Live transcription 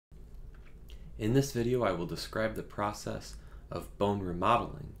In this video, I will describe the process of bone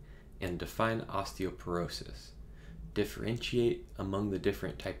remodeling and define osteoporosis, differentiate among the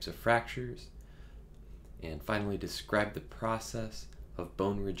different types of fractures, and finally describe the process of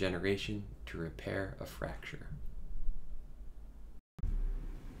bone regeneration to repair a fracture.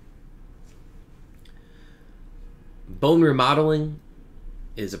 Bone remodeling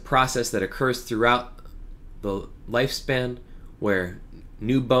is a process that occurs throughout the lifespan where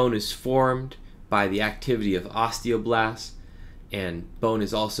new bone is formed by the activity of osteoblasts, and bone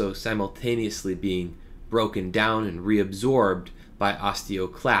is also simultaneously being broken down and reabsorbed by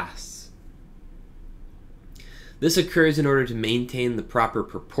osteoclasts. This occurs in order to maintain the proper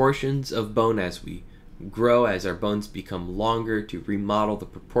proportions of bone as we grow, as our bones become longer, to remodel the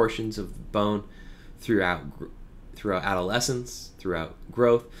proportions of the bone throughout adolescence, throughout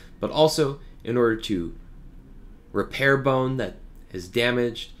growth, but also in order to repair bone that is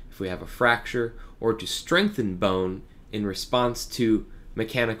damaged if we have a fracture, or to strengthen bone in response to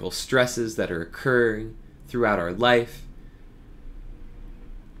mechanical stresses that are occurring throughout our life.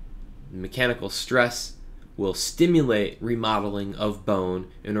 Mechanical stress will stimulate remodeling of bone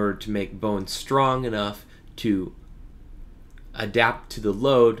in order to make bone strong enough to adapt to the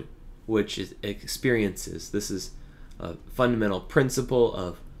load which it experiences. This is a fundamental principle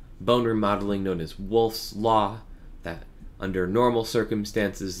of bone remodeling known as Wolff's Law, that under normal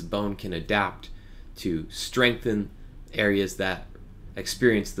circumstances, bone can adapt to strengthen areas that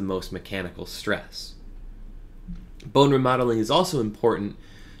experience the most mechanical stress. Bone remodeling is also important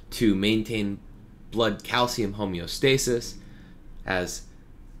to maintain blood calcium homeostasis, as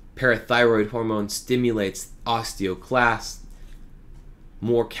parathyroid hormone stimulates osteoclasts.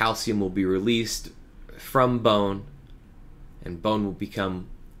 More calcium will be released from bone, and bone will become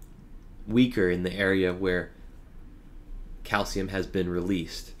weaker in the area where calcium has been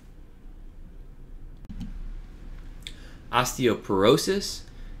released. Osteoporosis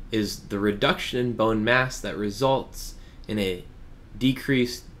is the reduction in bone mass that results in a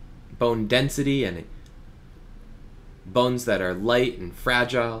decreased bone density and bones that are light and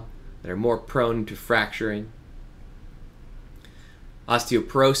fragile, that are more prone to fracturing.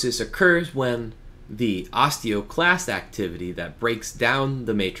 Osteoporosis occurs when the osteoclast activity that breaks down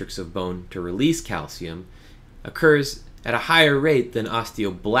the matrix of bone to release calcium occurs at a higher rate than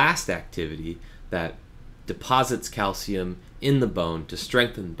osteoblast activity that deposits calcium in the bone to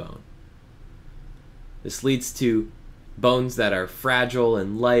strengthen bone. This leads to bones that are fragile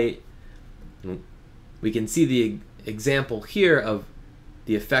and light. We can see the example here of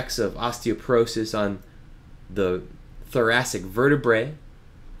the effects of osteoporosis on the thoracic vertebrae,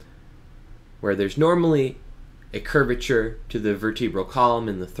 where there's normally a curvature to the vertebral column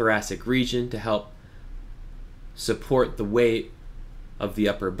in the thoracic region to help support the weight of the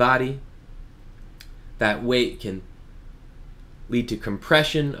upper body. That weight can lead to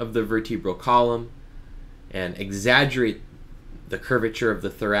compression of the vertebral column and exaggerate the curvature of the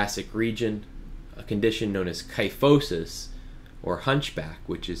thoracic region, a condition known as kyphosis or hunchback,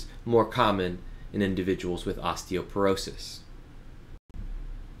 which is more common in individuals with osteoporosis.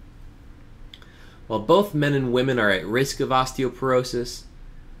 While both men and women are at risk of osteoporosis,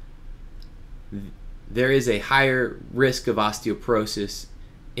 there is a higher risk of osteoporosis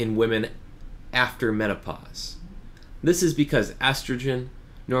in women after menopause. This is because estrogen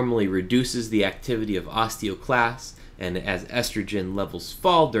normally reduces the activity of osteoclasts, and as estrogen levels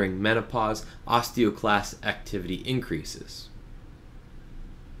fall during menopause, osteoclast activity increases.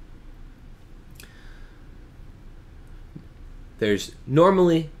 There's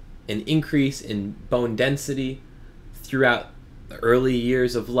normally an increase in bone density throughout the early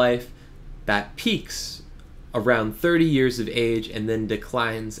years of life that peaks around 30 years of age and then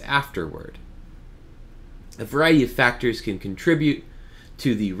declines afterward. A variety of factors can contribute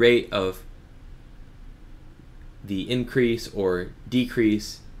to the rate of the increase or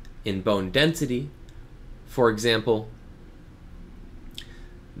decrease in bone density. For example,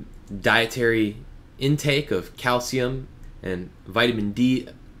 dietary intake of calcium and vitamin D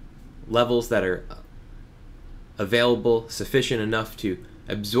levels that are available, sufficient enough to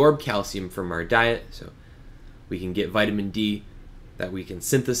absorb calcium from our diet. So we can get vitamin D that we can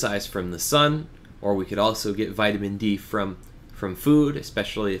synthesize from the sun, or we could also get vitamin D from food,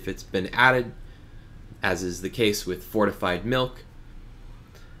 especially if it's been added, as is the case with fortified milk.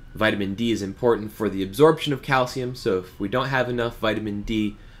 Vitamin D is important for the absorption of calcium, so if we don't have enough vitamin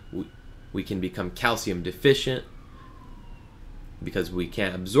D, we can become calcium deficient because we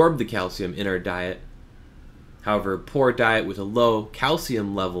can't absorb the calcium in our diet. However, a poor diet with a low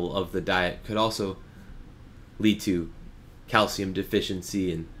calcium level of the diet could also lead to calcium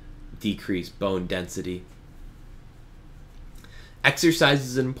deficiency and decrease bone density. Exercise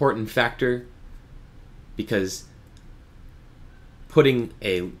is an important factor because putting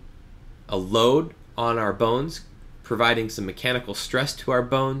a load on our bones, providing some mechanical stress to our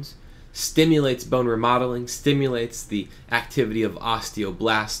bones, stimulates bone remodeling, stimulates the activity of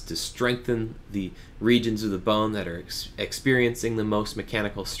osteoblasts to strengthen the regions of the bone that are experiencing the most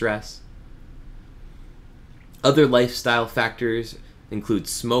mechanical stress. Other lifestyle factors include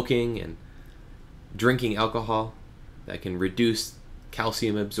smoking and drinking alcohol that can reduce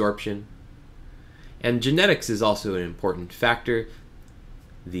calcium absorption. And genetics is also an important factor.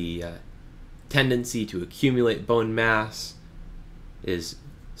 The tendency to accumulate bone mass is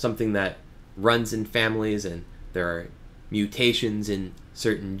something that runs in families, and there are mutations in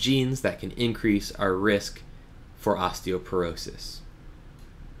certain genes that can increase our risk for osteoporosis.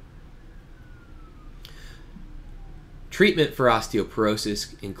 Treatment for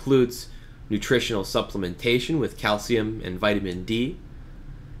osteoporosis includes nutritional supplementation with calcium and vitamin D,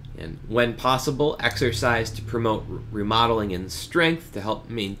 and when possible, exercise to promote remodeling and strength to help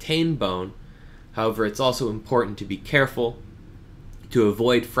maintain bone. However, it's also important to be careful to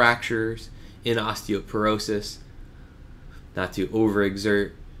avoid fractures in osteoporosis, not to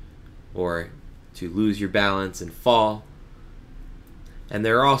overexert or to lose your balance and fall. And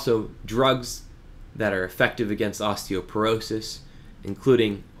there are also drugs that are effective against osteoporosis,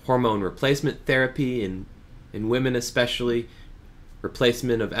 including hormone replacement therapy in women especially.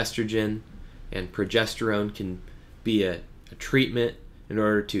 Replacement of estrogen and progesterone can be a treatment in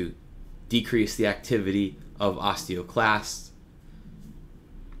order to decrease the activity of osteoclasts.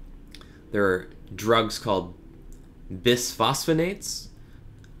 There are drugs called bisphosphonates.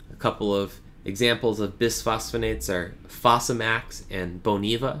 A couple of examples of bisphosphonates are Fosamax and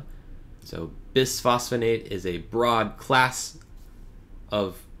Boniva. So bisphosphonate is a broad class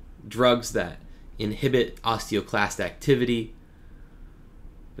of drugs that inhibit osteoclast activity.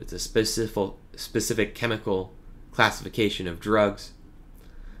 It's a specific chemical classification of drugs.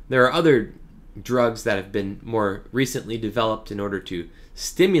 There are other drugs that have been more recently developed in order to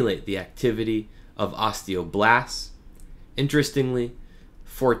stimulate the activity of osteoblasts. Interestingly,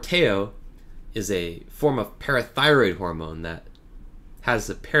 Forteo is a form of parathyroid hormone that has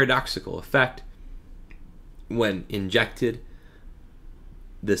a paradoxical effect. When injected,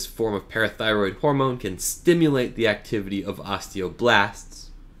 this form of parathyroid hormone can stimulate the activity of osteoblasts,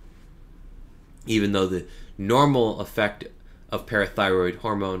 even though the normal effect of parathyroid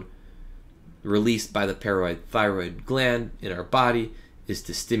hormone released by the parathyroid gland in our body is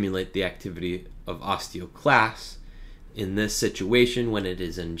to stimulate the activity of osteoclasts. In this situation, when it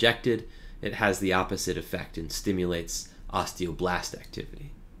is injected, it has the opposite effect and stimulates osteoblast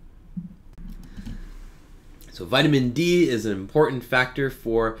activity. So vitamin D is an important factor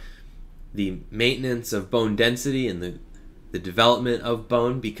for the maintenance of bone density and the development of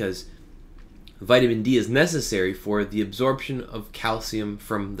bone, because vitamin D is necessary for the absorption of calcium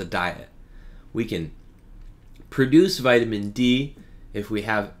from the diet. We can produce vitamin D if we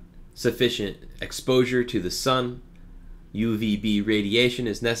have sufficient exposure to the sun. UVB radiation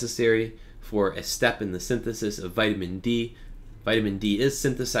is necessary for a step in the synthesis of vitamin D. Vitamin D is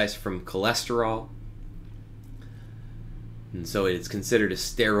synthesized from cholesterol, and so it is considered a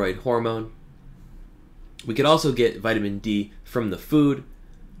steroid hormone. We could also get vitamin D from the food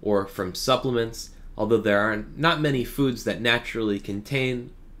or from supplements, although there are not many foods that naturally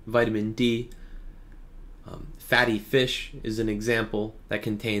contain vitamin D. Fatty fish is an example that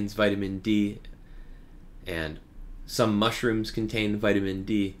contains vitamin D, and some mushrooms contain vitamin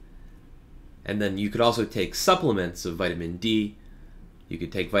D. And then you could also take supplements of vitamin D. You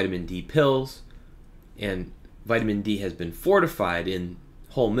could take vitamin D pills, and vitamin D has been fortified in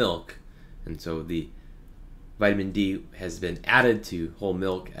whole milk, and so the vitamin D has been added to whole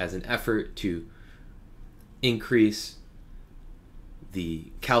milk as an effort to increase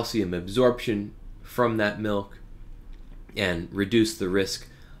the calcium absorption from that milk and reduce the risk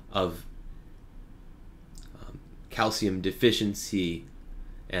of calcium deficiency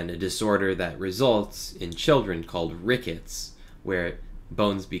and a disorder that results in children called rickets, where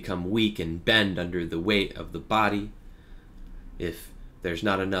bones become weak and bend under the weight of the body. If there's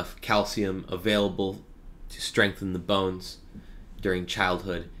not enough calcium available to strengthen the bones during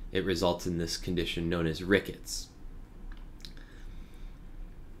childhood, it results in this condition known as rickets.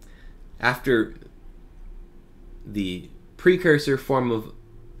 After the precursor form of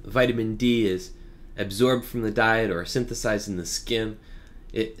vitamin D is absorbed from the diet or synthesized in the skin,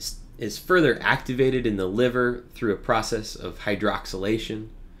 it is further activated in the liver through a process of hydroxylation.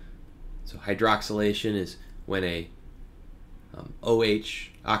 So hydroxylation is when a OH,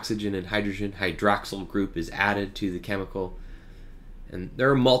 oxygen and hydrogen hydroxyl group, is added to the chemical. And there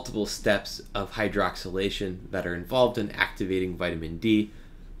are multiple steps of hydroxylation that are involved in activating vitamin D.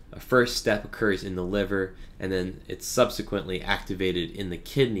 A first step occurs in the liver, and then it's subsequently activated in the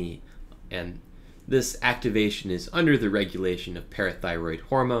kidney. And this activation is under the regulation of parathyroid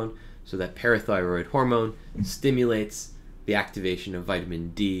hormone, so that parathyroid hormone stimulates the activation of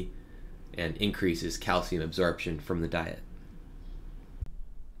vitamin D and increases calcium absorption from the diet.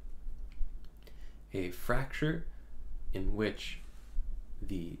 A fracture in which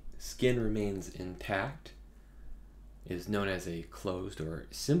the skin remains intact is known as a closed or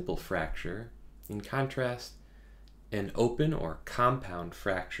simple fracture. In contrast, an open or compound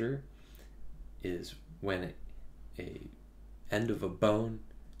fracture is when a end of a bone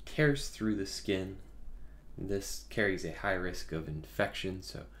tears through the skin. This carries a high risk of infection,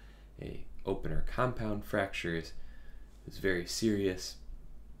 so a open or compound fracture is very serious.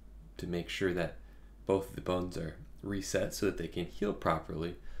 To make sure that both of the bones are reset so that they can heal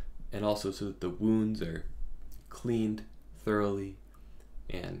properly, and also so that the wounds are cleaned thoroughly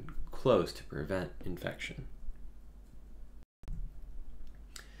and closed to prevent infection.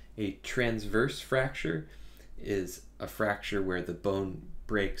 A transverse fracture is a fracture where the bone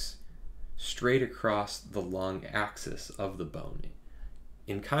breaks straight across the long axis of the bone.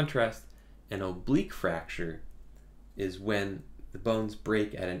 In contrast, an oblique fracture is when the bones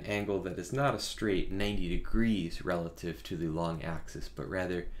break at an angle that is not a straight 90 degrees relative to the long axis, but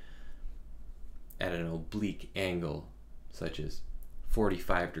rather at an oblique angle, such as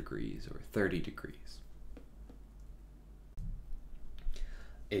 45 degrees or 30 degrees.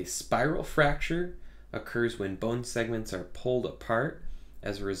 A spiral fracture occurs when bone segments are pulled apart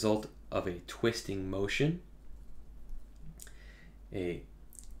as a result of a twisting motion. A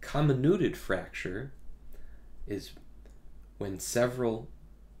comminuted fracture is when several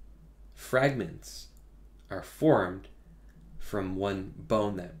fragments are formed from one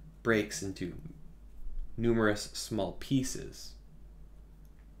bone that breaks into numerous small pieces.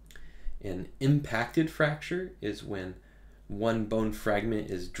 An impacted fracture is when one bone fragment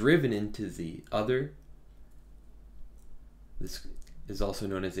is driven into the other. This is also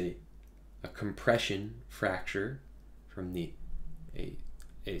known as a compression fracture. From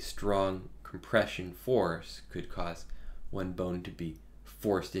a strong compression force could cause one bone to be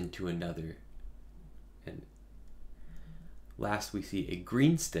forced into another. And last, we see a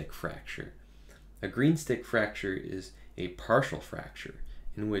green stick fracture. A green stick fracture is a partial fracture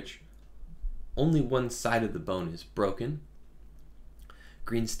in which only one side of the bone is broken.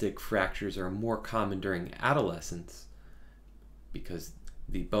 Green stick fractures are more common during adolescence because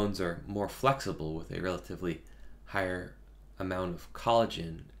the bones are more flexible with a relatively higher amount of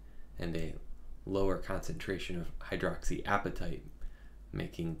collagen and a lower concentration of hydroxyapatite,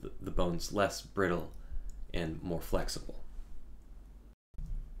 making the bones less brittle and more flexible.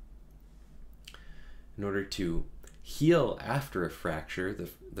 In order to heal after a fracture,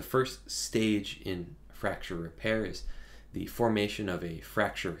 the first stage in fracture repair is the formation of a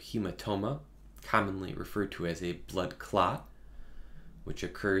fracture hematoma, commonly referred to as a blood clot, which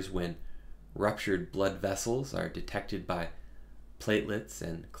occurs when ruptured blood vessels are detected by platelets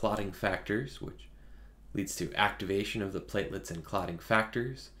and clotting factors, which leads to activation of the platelets and clotting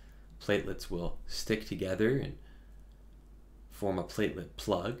factors. Platelets will stick together and form a platelet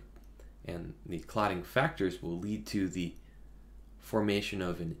plug, and the clotting factors will lead to the formation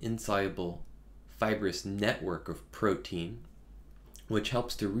of an insoluble fibrous network of protein, which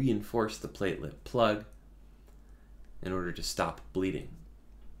helps to reinforce the platelet plug in order to stop bleeding.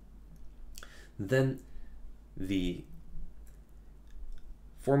 Then the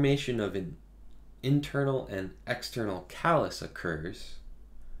formation of an internal and external callus occurs,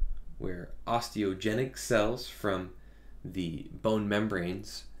 where osteogenic cells from the bone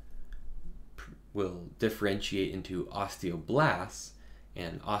membranes will differentiate into osteoblasts,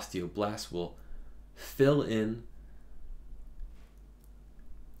 and osteoblasts will fill in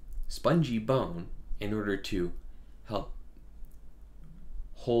spongy bone in order to help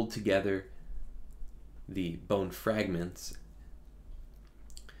hold together the bone fragments.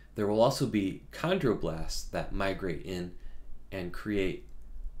 There will also be chondroblasts that migrate in and create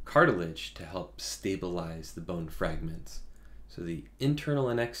cartilage to help stabilize the bone fragments. So the internal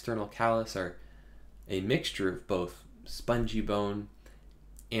and external callus are a mixture of both spongy bone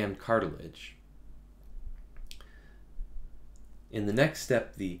and cartilage. In the next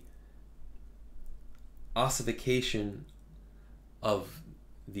step, the ossification of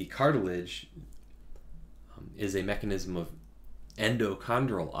the cartilage is a mechanism of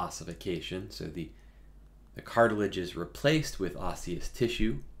endochondral ossification. So the the cartilage is replaced with osseous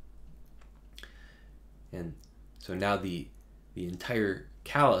tissue. And so now the entire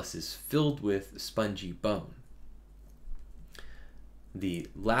callus is filled with spongy bone. The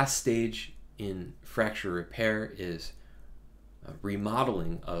last stage in fracture repair is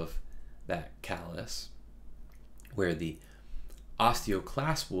remodeling of that callus, where the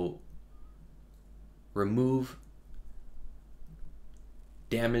osteoclast will remove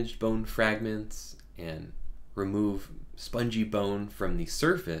damaged bone fragments and remove spongy bone from the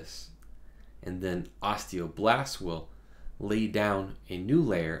surface, and then osteoblasts will lay down a new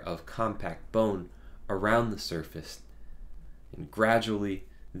layer of compact bone around the surface, and gradually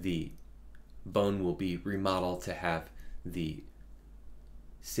the bone will be remodeled to have the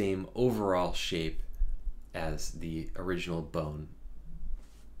same overall shape as the original bone